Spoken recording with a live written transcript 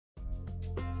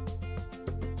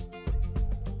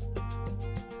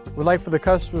We'd like for the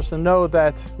customers to know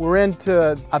that we're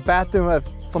into a bathroom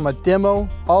from a demo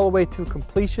all the way to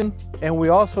completion, and we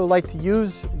also like to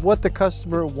use what the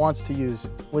customer wants to use.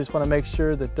 We just want to make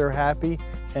sure that they're happy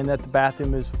and that the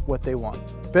bathroom is what they want.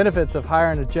 Benefits of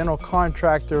hiring a general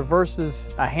contractor versus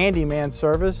a handyman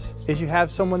service is you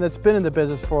have someone that's been in the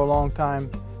business for a long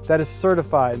time, that is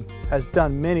certified, has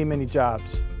done many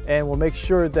jobs, and we'll make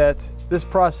sure that this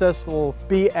process will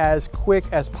be as quick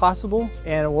as possible,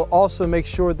 and we'll also make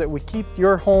sure that we keep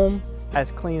your home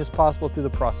as clean as possible through the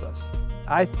process.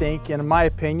 I think, in my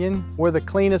opinion, we're the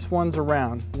cleanest ones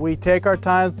around. We take our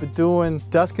time with doing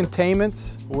dust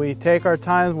containments. We take our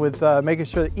time with making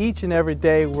sure that each and every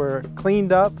day we're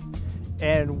cleaned up,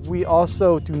 and we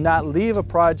also do not leave a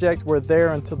project. We're there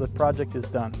until the project is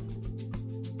done.